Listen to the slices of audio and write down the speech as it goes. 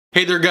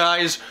Hey there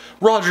guys,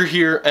 Roger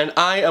here, and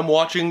I am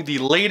watching the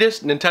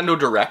latest Nintendo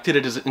Direct.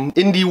 It is an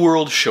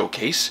indieworld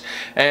showcase,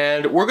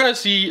 and we're gonna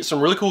see some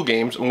really cool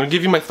games. I'm gonna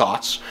give you my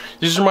thoughts.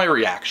 These are my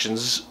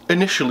reactions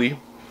initially.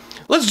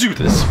 Let's do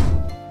this.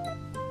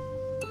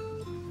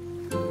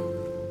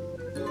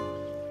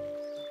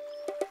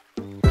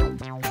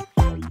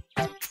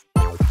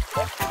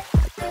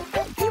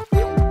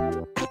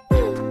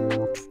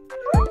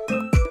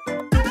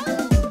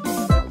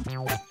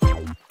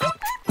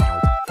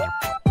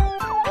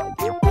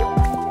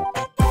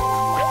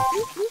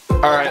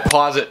 Alright,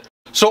 pause it.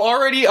 So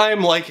already I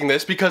am liking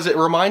this because it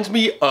reminds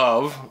me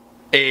of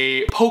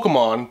a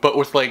Pokemon, but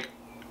with like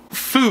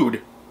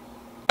food.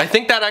 I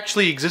think that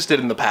actually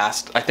existed in the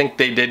past. I think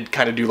they did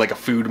kind of do like a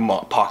food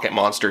pocket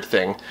monster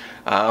thing.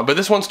 But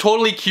this one's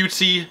totally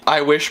cutesy.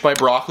 I wish my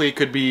broccoli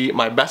could be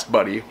my best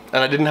buddy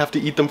and I didn't have to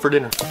eat them for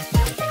dinner.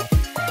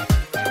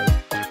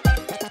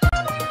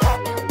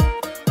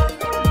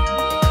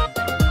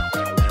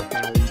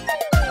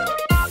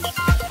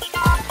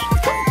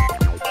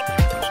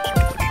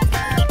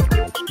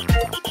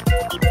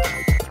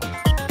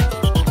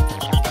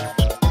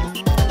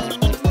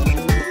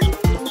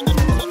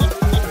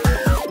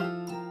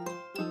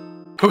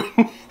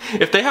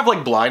 If they have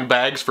like blind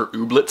bags for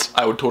ooblets,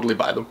 I would totally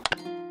buy them.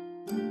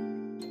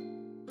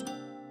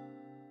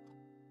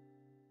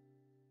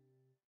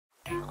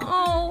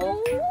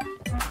 Oh,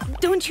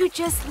 don't you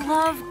just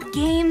love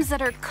games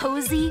that are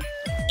cozy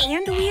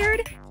and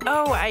weird?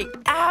 Oh, I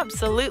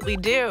absolutely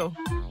do.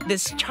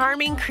 This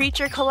charming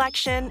creature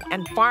collection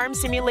and farm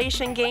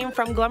simulation game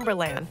from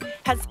Glumberland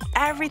has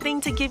everything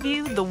to give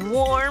you the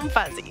warm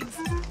fuzzies.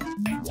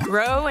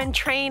 Grow and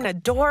train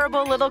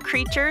adorable little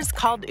creatures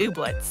called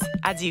ooblets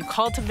as you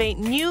cultivate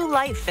new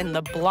life in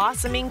the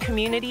blossoming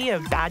community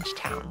of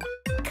Badgetown.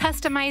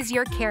 Customize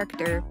your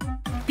character.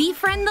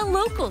 Befriend the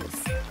locals.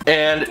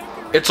 And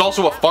it's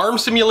also a farm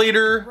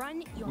simulator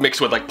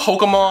mixed with like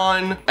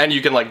Pokemon, and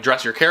you can like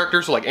dress your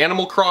character, so like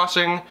Animal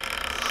Crossing.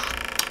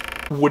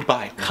 Would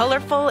buy.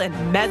 Colorful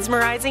and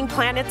mesmerizing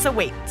planets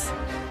await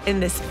in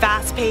this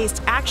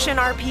fast-paced action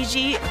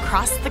RPG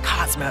across the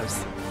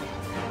cosmos.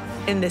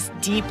 In this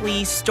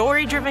deeply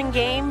story-driven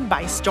game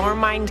by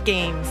Stormmind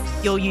Games,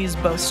 you'll use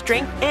both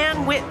strength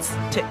and wits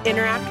to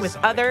interact with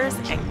others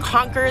and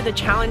conquer the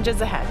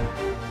challenges ahead.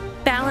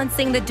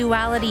 Balancing the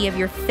duality of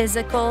your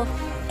physical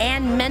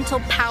and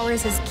mental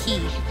powers is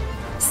key.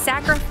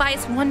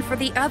 Sacrifice one for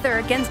the other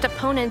against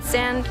opponents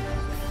and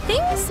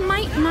things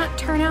might not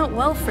turn out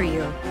well for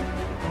you.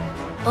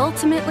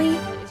 Ultimately,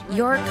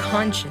 your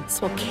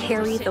conscience will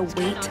carry the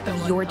weight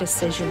of your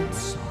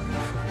decisions.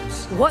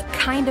 What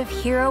kind of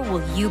hero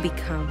will you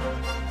become?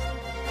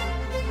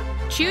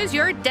 Choose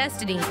your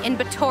destiny in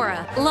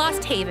Batora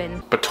Lost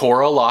Haven.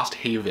 Batora Lost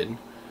Haven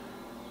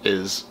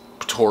is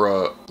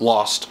Batora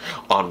Lost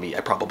on Me.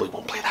 I probably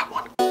won't play that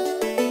one.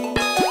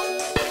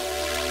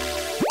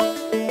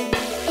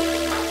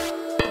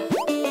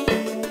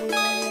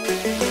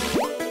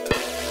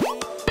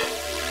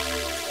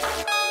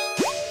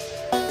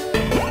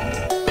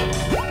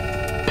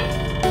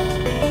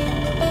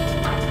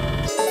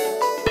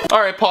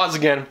 Alright, pause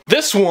again.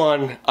 This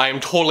one I am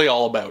totally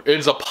all about. It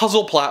is a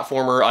puzzle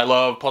platformer. I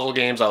love puzzle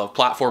games, I love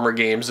platformer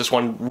games. This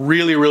one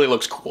really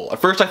looks cool. At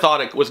first I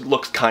thought it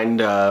looks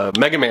kinda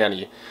Mega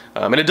Man-y.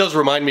 And it does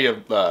remind me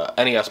of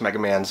NES Mega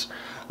Man's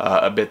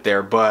a bit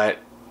there, but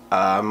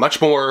much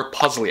more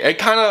puzzly. It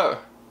kinda,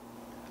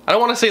 I don't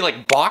want to say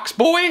like Box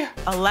Boy.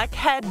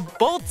 Electhead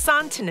bolts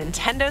onto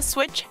Nintendo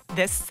Switch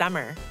this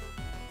summer.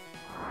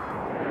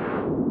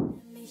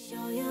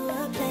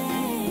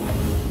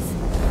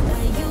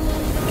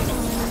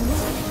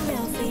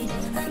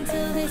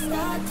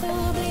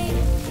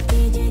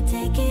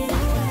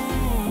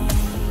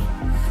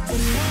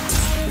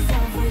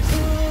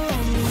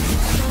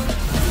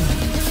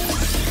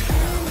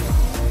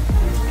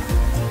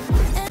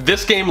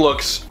 This game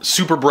looks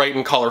super bright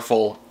and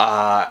colorful.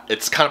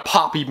 It's kind of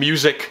poppy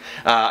music,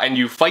 and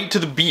you fight to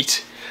the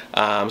beat.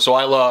 So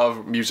I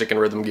love music and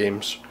rhythm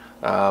games.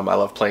 I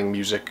love playing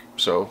music,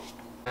 so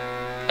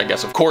I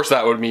guess of course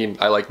that would mean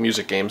I like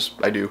music games.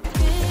 I do.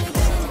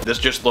 This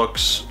just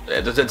looks,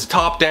 it's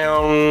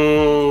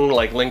top-down,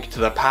 like Link to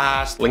the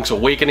Past, Link's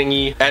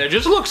Awakening-y, and it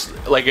just looks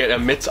like it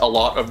emits a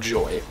lot of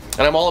joy.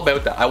 And I'm all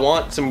about that. I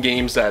want some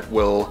games that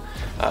will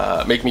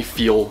make me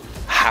feel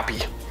happy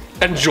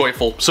and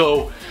joyful.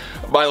 So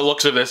by the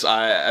looks of this,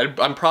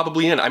 I'm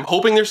probably in. I'm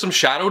hoping there's some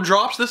shadow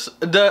drops this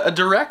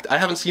direct. I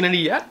haven't seen any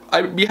yet.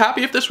 I'd be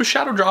happy if this was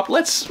shadow dropped.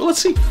 Let's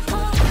see.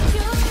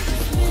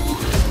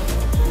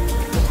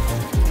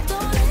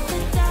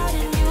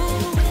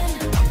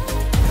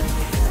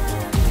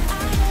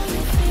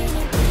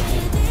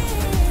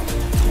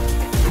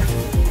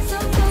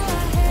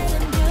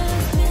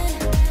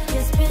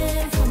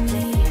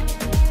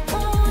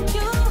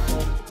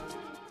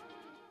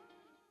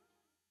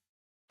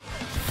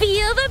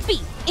 Feel Feel the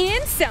beat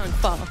in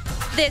Soundfall.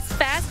 This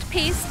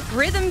fast-paced,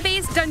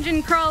 rhythm-based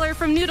dungeon crawler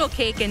from Noodle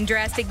Cake and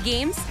Drastic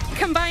Games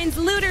combines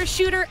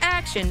looter-shooter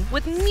action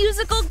with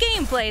musical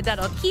gameplay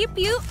that'll keep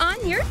you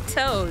on your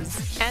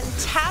toes. And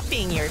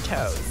tapping your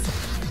toes.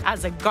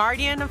 As a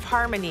guardian of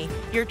harmony,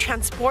 you're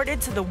transported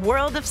to the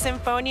world of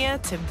Symphonia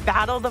to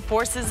battle the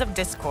forces of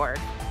discord.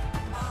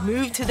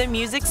 Move to the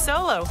music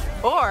solo,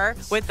 or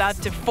with up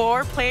to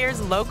 4 players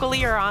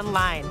locally or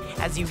online,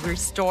 as you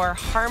restore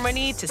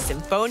harmony to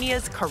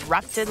Symphonia's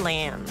corrupted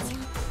lands.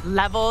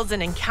 Levels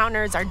and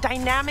encounters are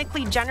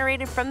dynamically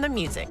generated from the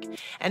music,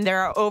 and there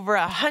are over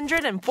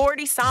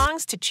 140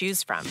 songs to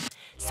choose from.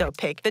 So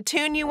pick the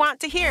tune you want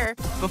to hear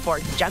before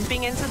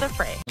jumping into the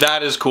fray.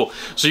 That is cool.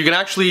 So you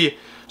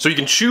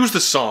can choose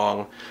the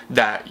song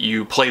that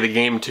you play the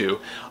game to.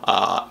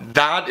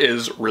 That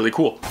is really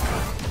cool.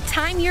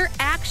 Time your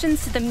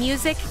actions to the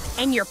music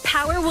and your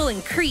power will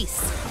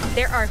increase.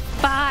 There are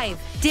 5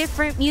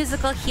 different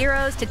musical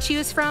heroes to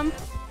choose from,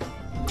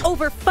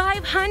 over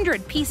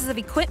 500 pieces of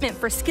equipment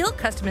for skill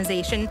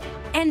customization,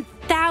 and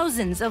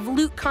thousands of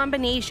loot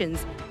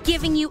combinations,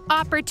 giving you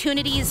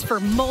opportunities for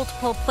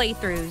multiple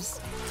playthroughs.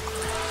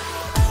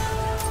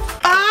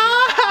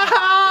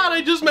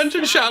 I just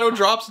mentioned Shadow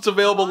Drops. It's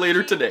available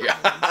later today.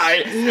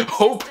 I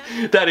hope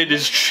that it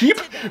is cheap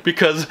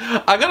because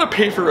I gotta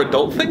pay for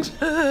adult things.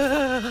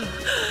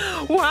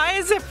 Why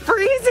is it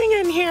freezing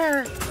in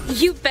here?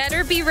 You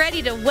better be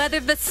ready to weather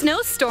the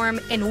snowstorm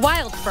in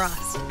Wild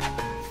Frost.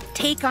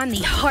 Take on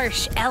the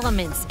harsh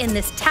elements in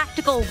this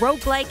tactical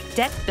roguelike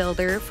deck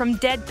builder from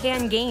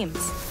Deadpan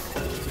Games.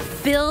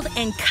 Build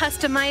and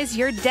customize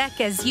your deck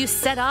as you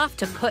set off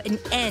to put an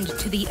end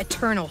to the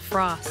eternal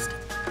frost.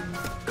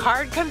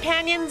 Card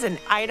companions and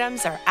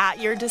items are at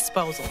your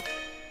disposal.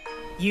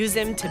 Use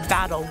them to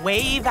battle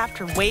wave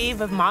after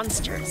wave of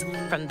monsters,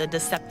 from the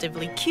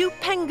deceptively cute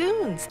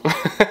Pengoons.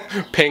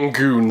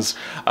 Pengoons.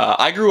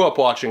 I grew up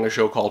watching a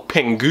show called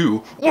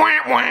Pengu.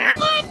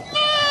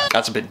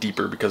 That's a bit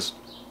deeper because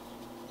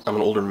I'm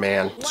an older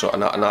man, so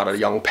I'm not a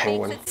young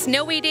penguin.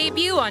 Snowy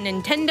debut on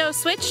Nintendo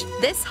Switch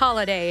this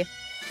holiday.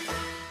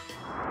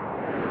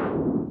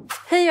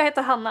 Hej, jag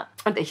heter Hanna.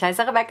 Und ich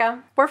heiße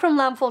Rebecca. We're from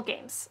Lamful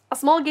Games, a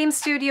small game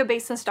studio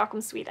based in Stockholm,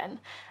 Sweden.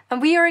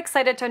 And we are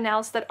excited to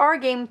announce that our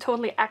game,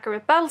 Totally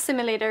Accurate Battle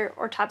Simulator,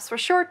 or TAPS for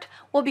short,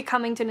 will be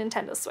coming to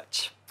Nintendo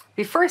Switch.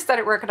 We first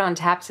started working on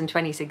TAPS in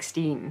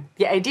 2016.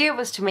 The idea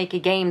was to make a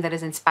game that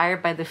is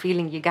inspired by the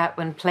feeling you got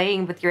when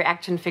playing with your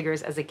action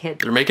figures as a kid.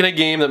 They're making a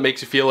game that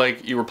makes you feel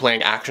like you were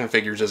playing action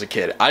figures as a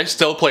kid. I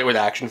still play with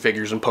action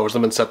figures and pose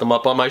them and set them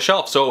up on my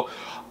shelf, so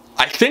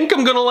I think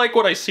I'm gonna like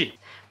what I see.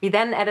 We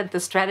then added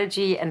the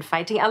strategy and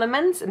fighting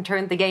elements and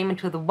turned the game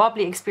into the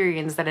wobbly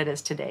experience that it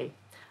is today.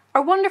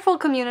 Our wonderful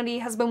community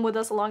has been with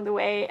us along the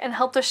way and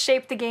helped us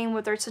shape the game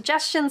with their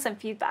suggestions and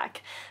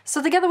feedback.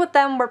 So together with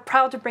them, we're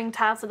proud to bring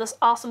TAPS to this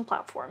awesome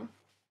platform.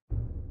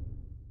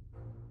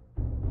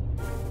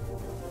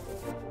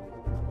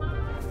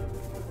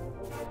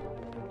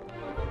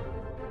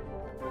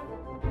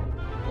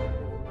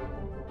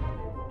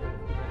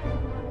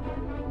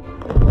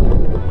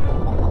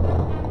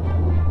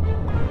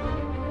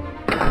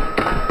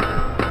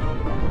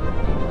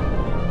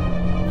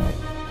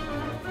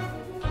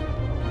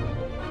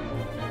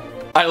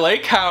 I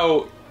like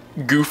how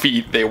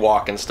goofy they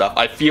walk and stuff.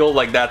 I feel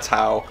like that's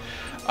how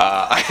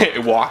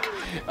I walk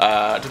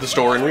to the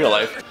store in real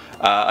life.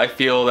 I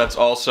feel that's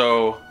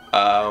also,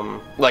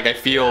 like I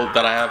feel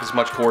that I have as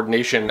much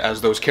coordination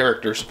as those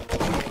characters.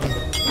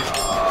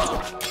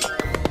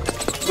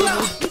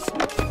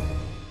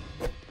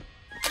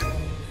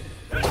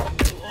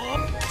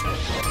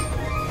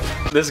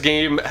 This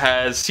game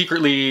has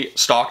secretly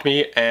stalked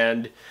me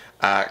and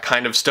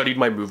kind of studied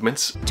my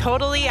movements.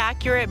 Totally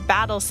Accurate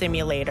Battle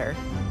Simulator.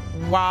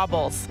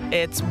 Wobbles.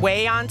 It's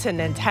way onto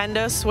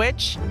Nintendo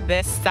Switch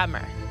this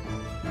summer.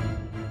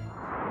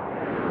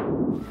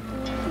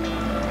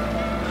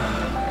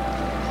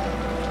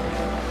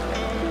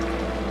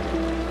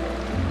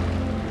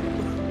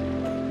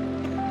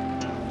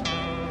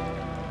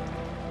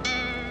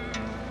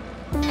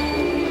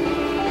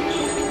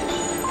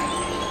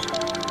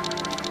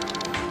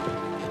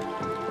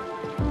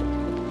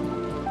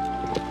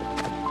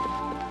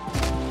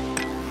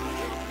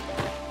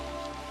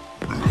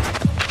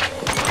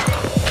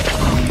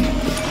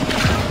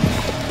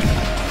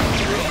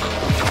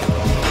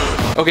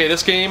 Okay,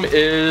 this game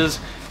is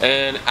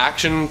an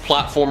action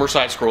platformer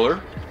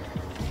side-scroller.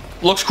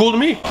 Looks cool to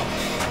me.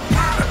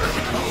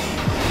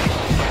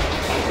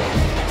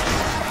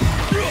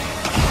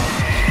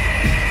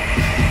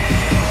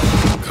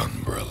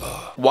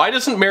 Gunbrella. Why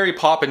doesn't Mary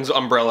Poppins'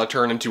 umbrella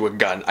turn into a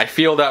gun? I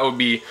feel that would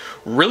be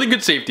really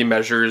good safety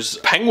measures.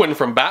 Penguin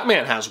from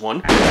Batman has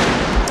one.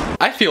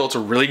 I feel it's a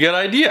really good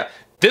idea.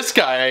 This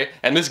guy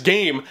and this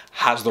game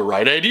has the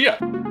right idea.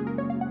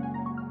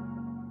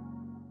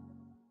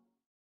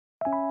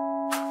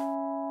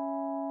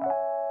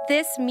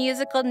 This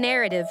musical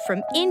narrative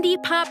from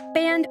indie pop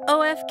band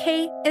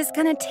OFK is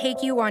gonna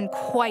take you on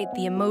quite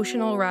the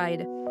emotional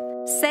ride.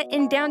 Set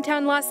in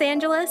downtown Los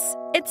Angeles,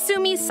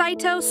 Itsumi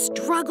Saito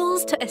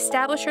struggles to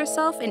establish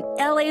herself in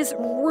LA's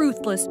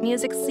ruthless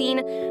music scene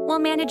while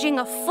managing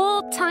a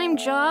full-time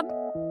job,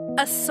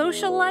 a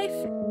social life,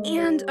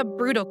 and a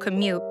brutal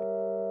commute.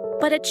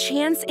 But a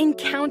chance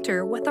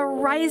encounter with a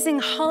rising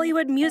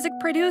Hollywood music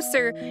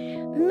producer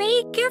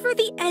may give her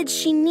the edge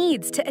she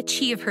needs to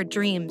achieve her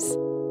dreams.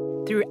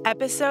 Through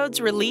episodes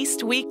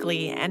released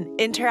weekly and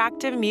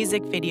interactive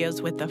music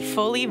videos with a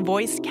fully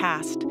voiced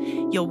cast,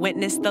 you'll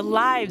witness the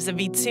lives of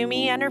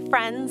Itsumi and her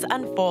friends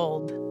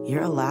unfold.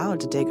 You're allowed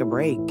to take a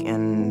break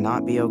and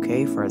not be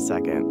okay for a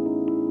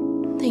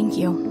second. Thank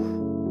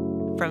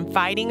you. From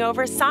fighting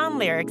over song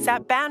lyrics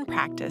at band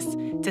practice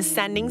to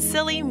sending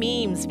silly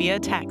memes via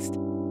text,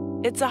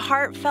 it's a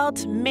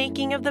heartfelt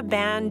making of the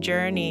band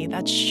journey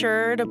that's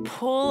sure to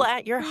pull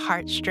at your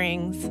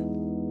heartstrings.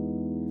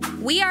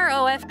 We are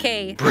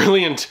OFK.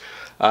 Brilliant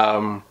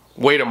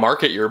way to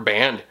market your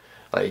band.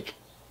 Like,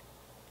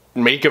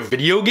 make a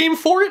video game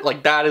for it?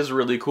 Like, that is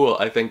really cool.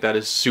 I think that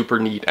is super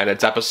neat, and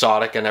it's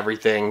episodic and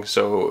everything,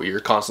 so you're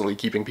constantly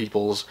keeping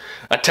people's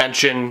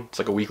attention. It's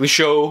like a weekly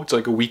show. It's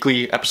like a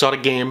weekly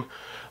episodic game.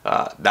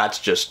 That's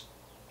just...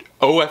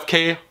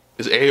 OFK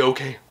is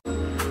A-OK.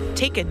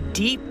 Take a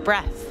deep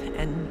breath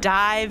and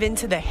dive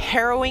into the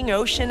harrowing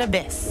ocean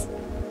abyss.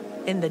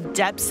 In the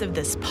depths of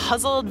this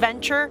puzzle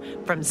adventure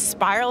from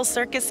Spiral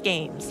Circus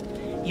Games,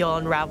 you'll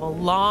unravel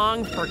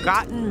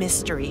long-forgotten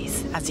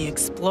mysteries as you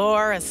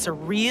explore a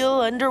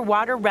surreal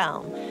underwater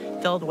realm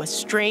filled with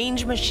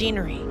strange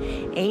machinery,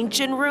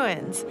 ancient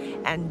ruins,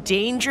 and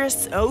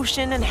dangerous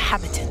ocean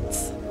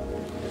inhabitants.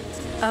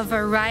 A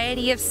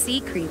variety of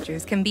sea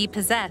creatures can be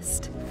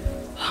possessed.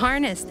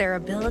 Harness their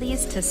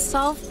abilities to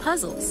solve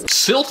puzzles.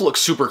 Silt looks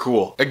super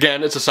cool.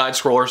 Again, it's a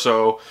side-scroller,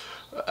 so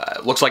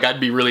looks like I'd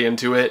be really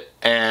into it,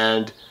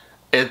 and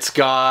it's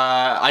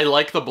got... I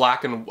like the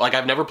black and... Like,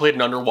 I've never played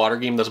an underwater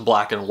game that's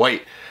black and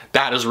white.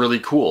 That is really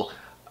cool.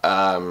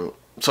 So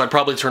I'd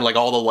probably turn like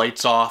all the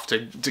lights off to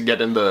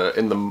get in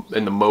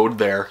the mode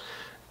there,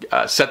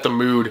 set the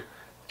mood,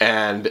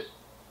 and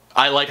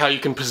I like how you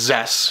can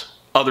possess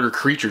other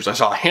creatures. I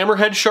saw a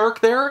hammerhead shark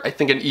there. I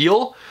think an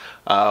eel.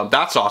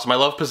 That's awesome. I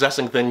love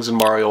possessing things in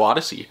Mario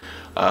Odyssey.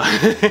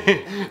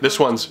 This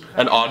one's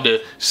an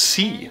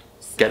Odyssey.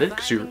 Get it?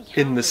 Because you're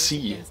in the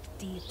sea.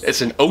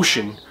 It's an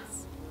ocean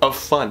of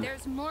fun.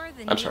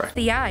 I'm sorry.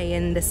 The eye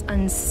in this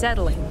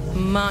unsettling,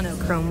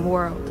 monochrome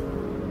world.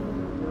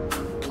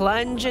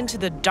 Plunge into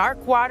the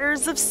dark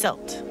waters of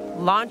Silt,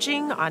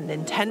 launching on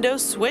Nintendo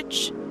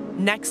Switch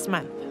next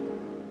month.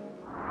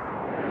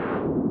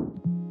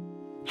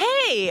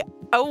 Hey,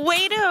 a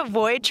way to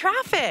avoid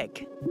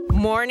traffic.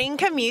 Morning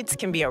commutes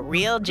can be a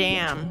real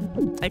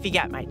jam, if you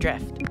get my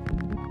drift.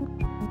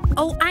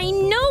 Oh, I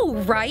know,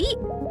 right?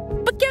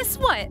 But guess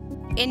what?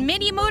 In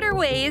Mini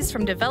Motorways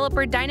from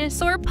developer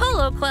Dinosaur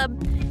Polo Club,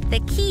 the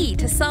key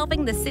to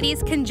solving the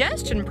city's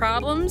congestion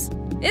problems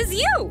is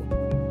you.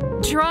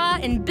 Draw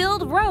and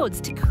build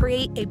roads to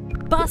create a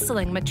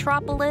bustling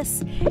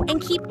metropolis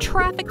and keep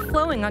traffic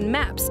flowing on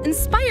maps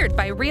inspired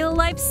by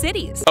real-life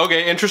cities.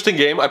 Okay, interesting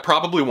game. I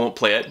probably won't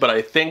play it, but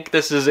I think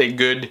this is a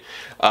good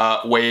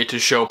way to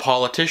show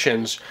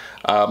politicians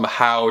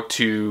how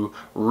to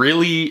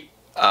really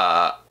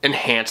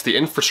enhance the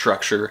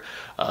infrastructure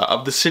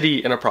of the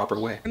city in a proper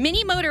way.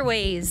 Mini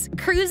Motorways,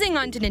 cruising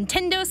onto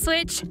Nintendo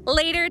Switch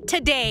later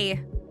today.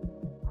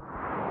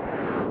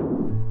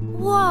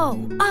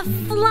 Whoa, a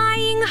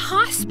flying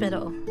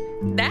hospital.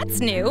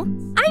 That's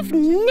new. I've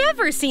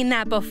never seen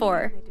that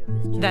before.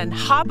 Then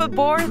hop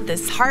aboard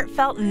this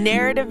heartfelt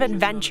narrative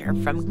adventure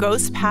from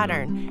Ghost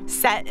Pattern,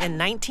 set in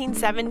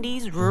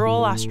 1970s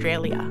rural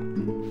Australia.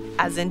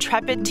 As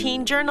intrepid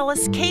teen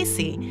journalist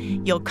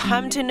Casey, you'll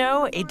come to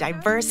know a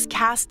diverse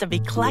cast of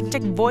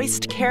eclectic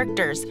voiced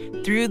characters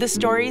through the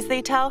stories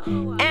they tell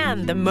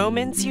and the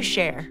moments you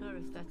share.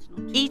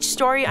 Each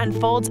story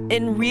unfolds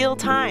in real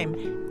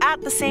time,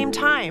 at the same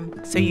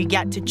time, so you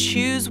get to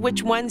choose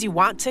which ones you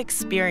want to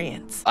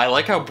experience. I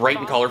like how bright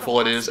and colorful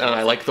it is, and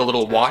I like the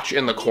little watch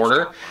in the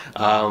corner,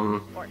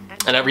 and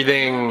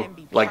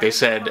everything, like they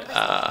said,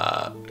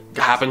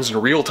 happens in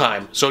real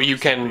time, so you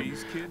can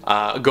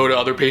go to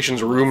other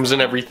patients' rooms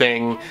and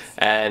everything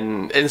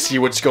and see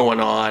what's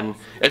going on.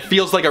 It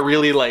feels like a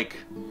really, like,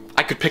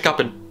 I could pick up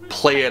and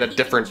play it at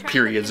different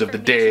periods of the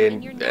day,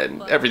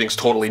 and everything's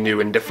totally new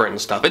and different and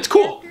stuff. It's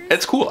cool.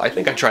 It's cool. I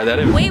think I try that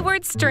in.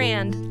 Wayward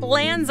Strand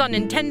lands on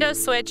Nintendo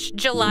Switch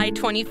July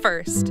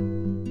 21st.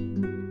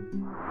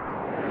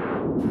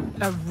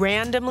 A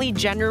randomly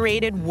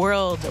generated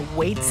world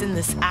awaits in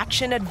this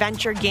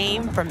action-adventure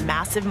game from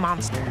Massive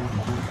Monster.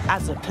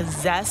 As a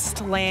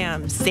possessed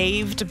lamb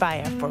saved by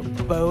a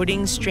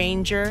foreboding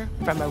stranger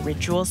from a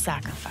ritual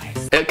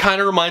sacrifice. It kind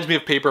of reminds me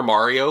of Paper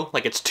Mario,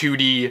 like it's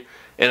 2D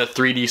in a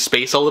 3D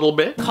space a little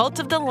bit. Cult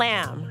of the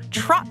Lamb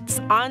trots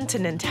onto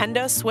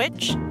Nintendo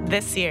Switch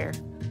this year.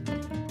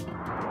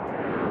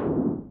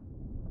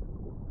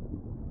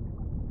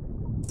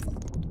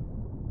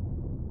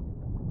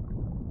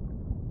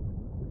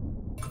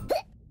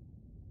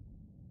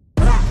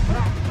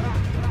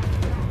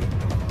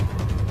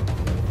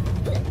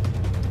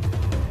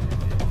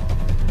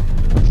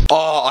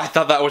 Oh, I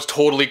thought that was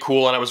totally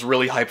cool and I was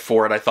really hyped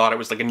for it. I thought it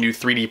was like a new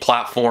 3D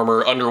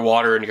platformer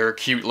underwater and you're a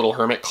cute little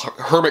hermit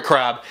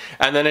crab.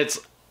 And then it's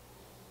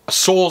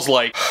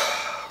Souls-like.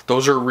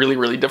 Those are really,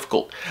 really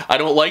difficult. I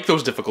don't like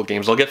those difficult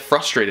games. I'll get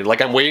frustrated. Like,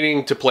 I'm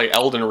waiting to play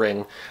Elden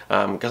Ring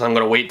because I'm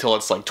going to wait till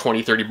it's like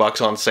 20, 30 bucks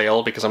on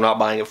sale because I'm not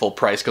buying it full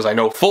price because I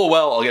know full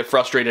well I'll get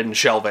frustrated and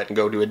shelve it and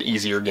go to an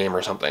easier game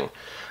or something.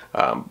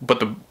 But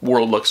the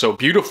world looks so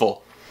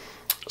beautiful.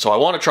 So I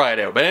want to try it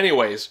out. But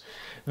anyways,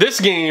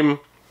 this game,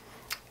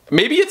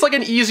 maybe it's like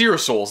an easier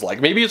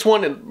Souls-like. Maybe it's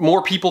one that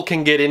more people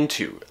can get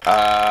into.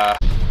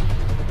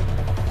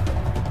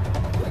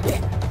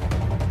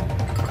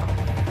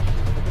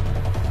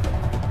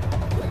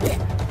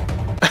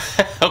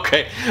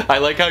 Okay, I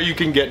like how you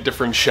can get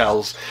different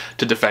shells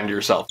to defend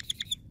yourself.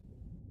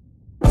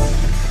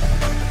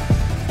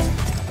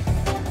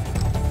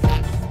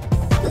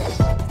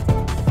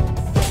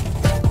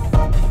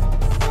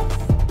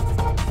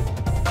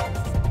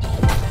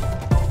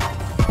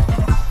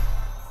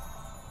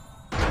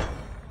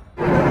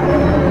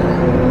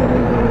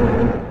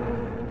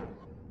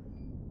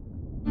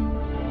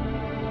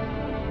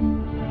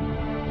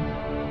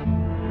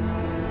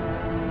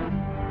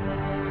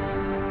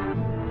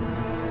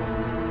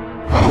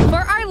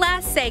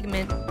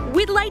 Segment,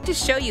 we'd like to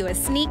show you a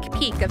sneak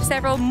peek of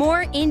several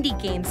more indie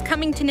games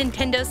coming to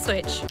Nintendo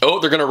Switch. Oh,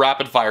 they're gonna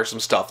rapid fire some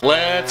stuff.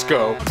 Let's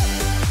go.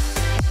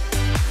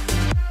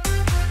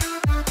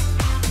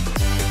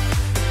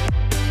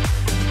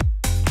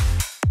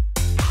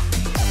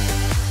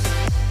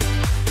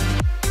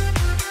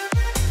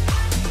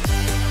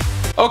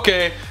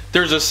 Okay,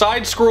 there's a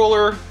side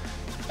scroller.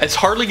 It's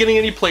hardly getting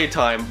any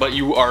playtime, but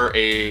you are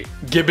a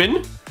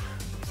gibbon,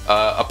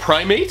 a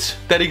primate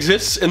that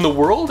exists in the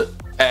world,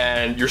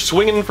 and you're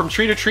swinging from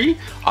tree to tree.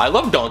 I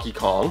love Donkey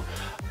Kong.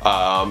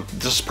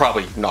 This is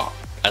probably not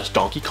as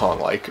Donkey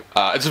Kong-like.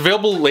 It's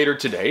available later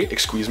today,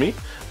 excuse me.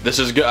 This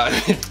is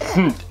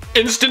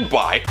instant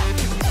buy.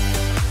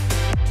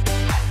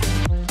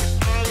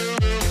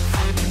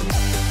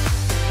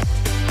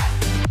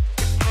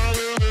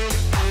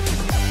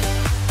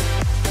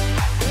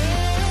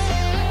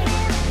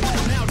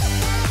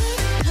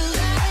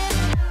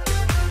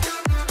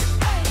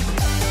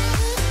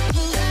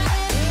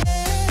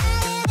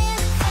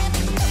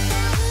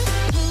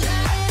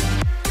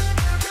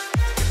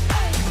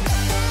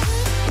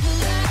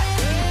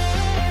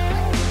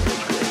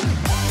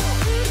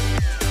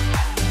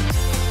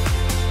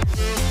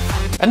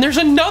 And there's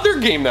another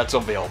game that's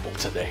available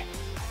today.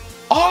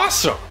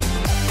 Awesome!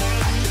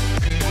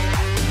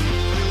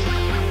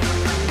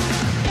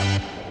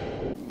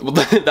 Well,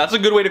 that's a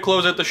good way to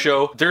close out the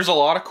show. There's a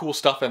lot of cool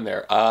stuff in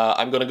there.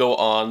 I'm gonna go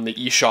on the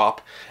eShop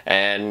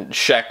and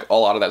check a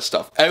lot of that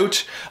stuff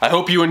out. I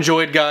hope you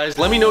enjoyed, guys.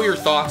 Let me know your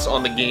thoughts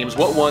on the games.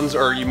 What ones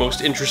are you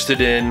most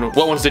interested in?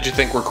 What ones did you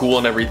think were cool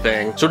and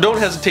everything? So don't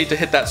hesitate to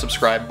hit that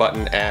subscribe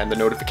button and the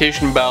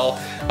notification bell,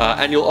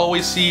 and you'll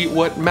always see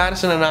what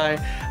Madison and I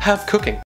have cooking.